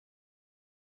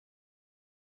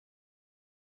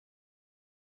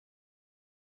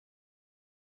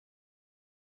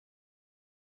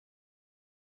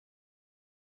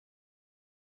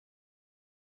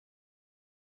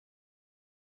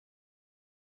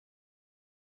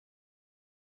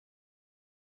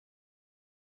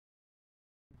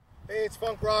Hey, it's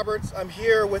Funk Roberts. I'm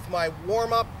here with my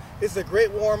warm-up. This is a great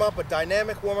warm-up, a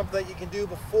dynamic warm-up that you can do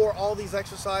before all these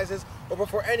exercises or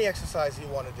before any exercise you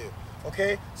want to do.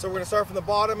 Okay, so we're going to start from the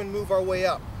bottom and move our way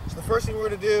up. So the first thing we're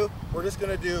going to do, we're just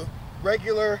going to do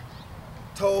regular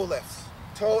toe lifts,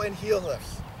 toe and heel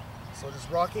lifts. So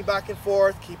just rocking back and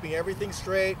forth, keeping everything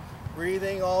straight,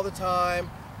 breathing all the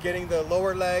time, getting the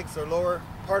lower legs or lower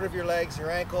part of your legs, your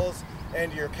ankles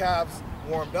and your calves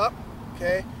warmed up.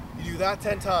 Okay, you do that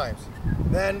 10 times.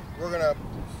 Then we're going to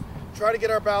try to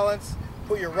get our balance,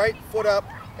 put your right foot up,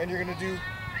 and you're going to do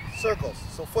circles,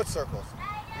 so foot circles.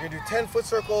 You're going to do 10 foot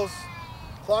circles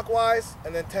clockwise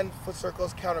and then 10 foot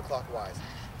circles counterclockwise.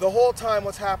 The whole time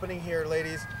what's happening here,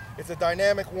 ladies, it's a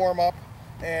dynamic warm-up,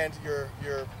 and you're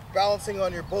balancing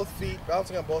on your both feet,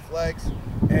 balancing on both legs,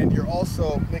 and you're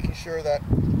also making sure that,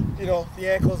 you know, the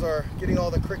ankles are getting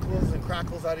all the crickles and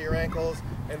crackles out of your ankles,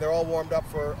 and they're all warmed up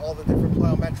for all the different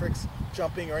plyometrics,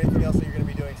 jumping, or anything else that you're going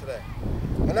to be doing today.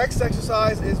 The next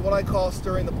exercise is what I call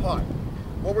stirring the pot.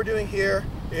 What we're doing here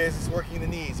is working the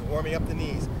knees, warming up the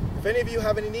knees. If any of you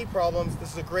have any knee problems,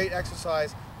 this is a great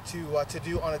exercise to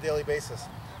do on a daily basis.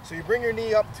 So you bring your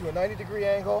knee up to a 90-degree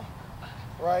angle,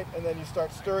 right, and then you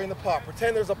start stirring the pot.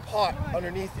 Pretend there's a pot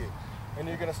underneath you, and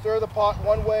you're going to stir the pot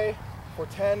one way for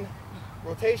 10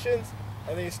 rotations,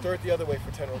 and then you stir it the other way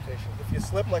for 10 rotations. If you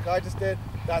slip like I just did,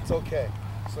 that's okay.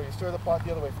 So you stir the pot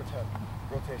the other way for 10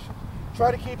 rotations.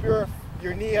 Try to keep your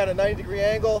knee at a 90-degree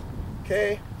angle,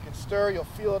 okay? You can stir, you'll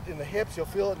feel it in the hips, you'll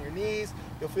feel it in your knees,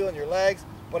 you'll feel it in your legs.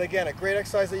 But again, a great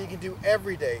exercise that you can do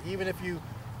every day, even if you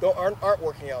aren't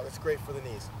working out. It's great for the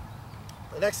knees.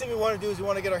 The next thing we want to do is we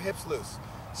want to get our hips loose.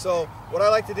 So what I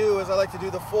like to do is I like to do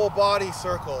the full body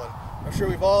circle. And I'm sure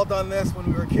we've all done this when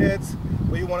we were kids,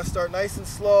 where you want to start nice and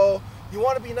slow. You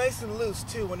want to be nice and loose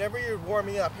too. Whenever you're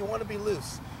warming up, you want to be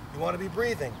loose. You want to be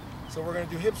breathing. So we're going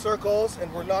to do hip circles,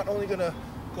 and we're not only going to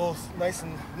go nice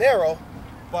and narrow,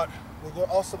 but we're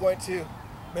also going to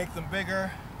make them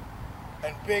bigger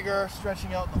and bigger,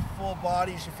 stretching out the full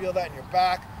body. You should feel that in your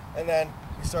back, and then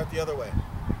you start the other way.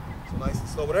 So nice and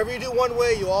slow. Whatever you do one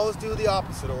way, you always do the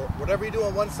opposite, or whatever you do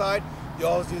on one side, you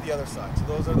always do the other side. So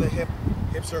those are the hip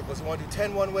circles. You want to do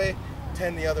 10 one way,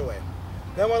 10 the other way.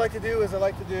 Then what I like to do is I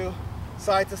like to do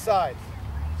side to side.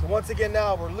 So once again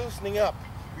now we're loosening up.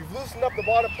 We've loosened up the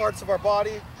bottom parts of our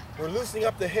body, we're loosening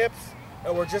up the hips,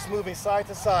 and we're just moving side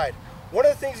to side. One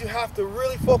of the things you have to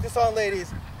really focus on,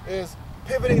 ladies, is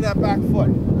pivoting that back foot,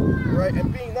 right,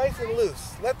 and being nice and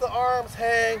loose. Let the arms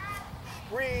hang,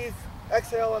 breathe,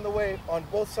 exhale on the way on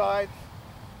both sides,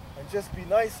 and just be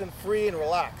nice and free and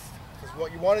relaxed. Because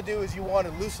what you want to do is you want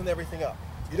to loosen everything up.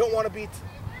 You don't want to be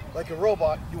like a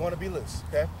robot, you want to be loose,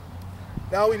 okay?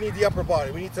 Now we need the upper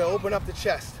body. We need to open up the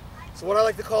chest. So what I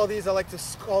like to call these, I like to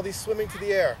call these swimming to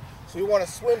the air. So you want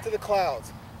to swim to the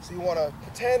clouds. So you want to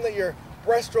pretend that you're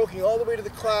breaststroking all the way to the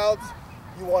clouds.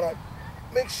 You want to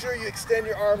make sure you extend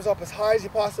your arms up as high as you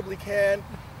possibly can.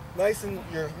 Nice, and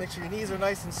make sure your knees are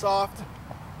nice and soft.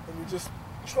 And you're just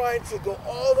trying to go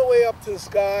all the way up to the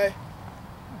sky,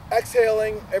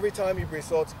 exhaling every time you breathe.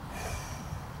 So it's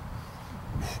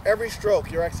every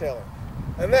stroke you're exhaling.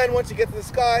 And then once you get to the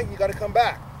sky, you got to come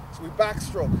back. So we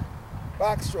backstroke.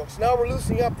 So now we're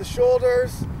loosening up the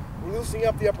shoulders, we're loosening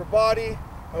up the upper body,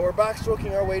 and we're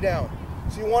backstroking our way down.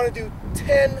 So you want to do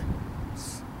 10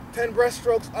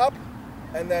 breaststrokes up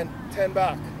and then 10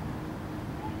 back.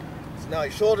 So now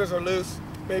your shoulders are loose.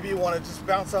 Maybe you want to just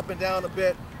bounce up and down a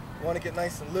bit. You want to get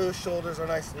nice and loose, shoulders are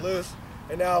nice and loose.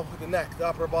 And now the neck, the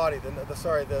upper body,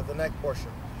 the neck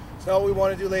portion. So now what we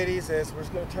want to do, ladies, is we're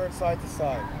just going to turn side to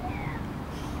side.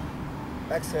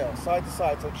 Exhale, side to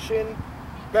side. So chin,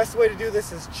 best way to do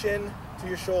this is chin to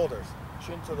your shoulders.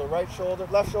 Chin to the right shoulder,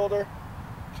 left shoulder,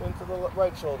 chin to the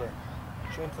right shoulder,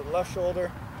 chin to the left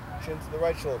shoulder, chin to the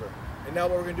right shoulder. And now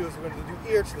what we're going to do is we're going to do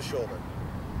ear to the shoulder.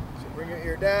 So bring your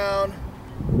ear down,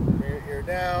 bring your ear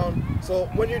down. So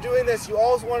when you're doing this, you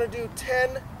always want to do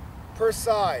 10 per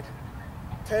side.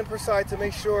 10 per side to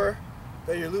make sure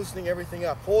that you're loosening everything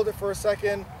up. Hold it for a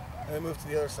second and then move to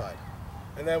the other side.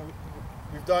 And then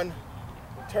we've done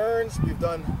turns, we've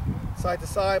done side to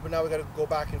side, but now we've got to go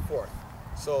back and forth.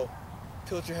 So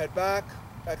tilt your head back,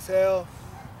 exhale,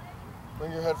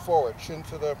 bring your head forward, chin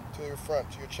to your front,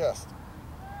 to your chest.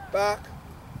 Back,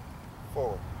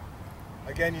 forward.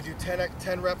 Again, you do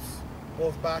 10 reps,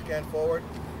 both back and forward,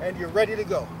 and you're ready to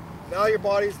go. Now your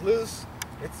body's loose,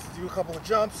 let's do a couple of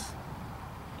jumps,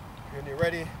 and you're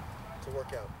ready to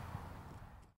work out.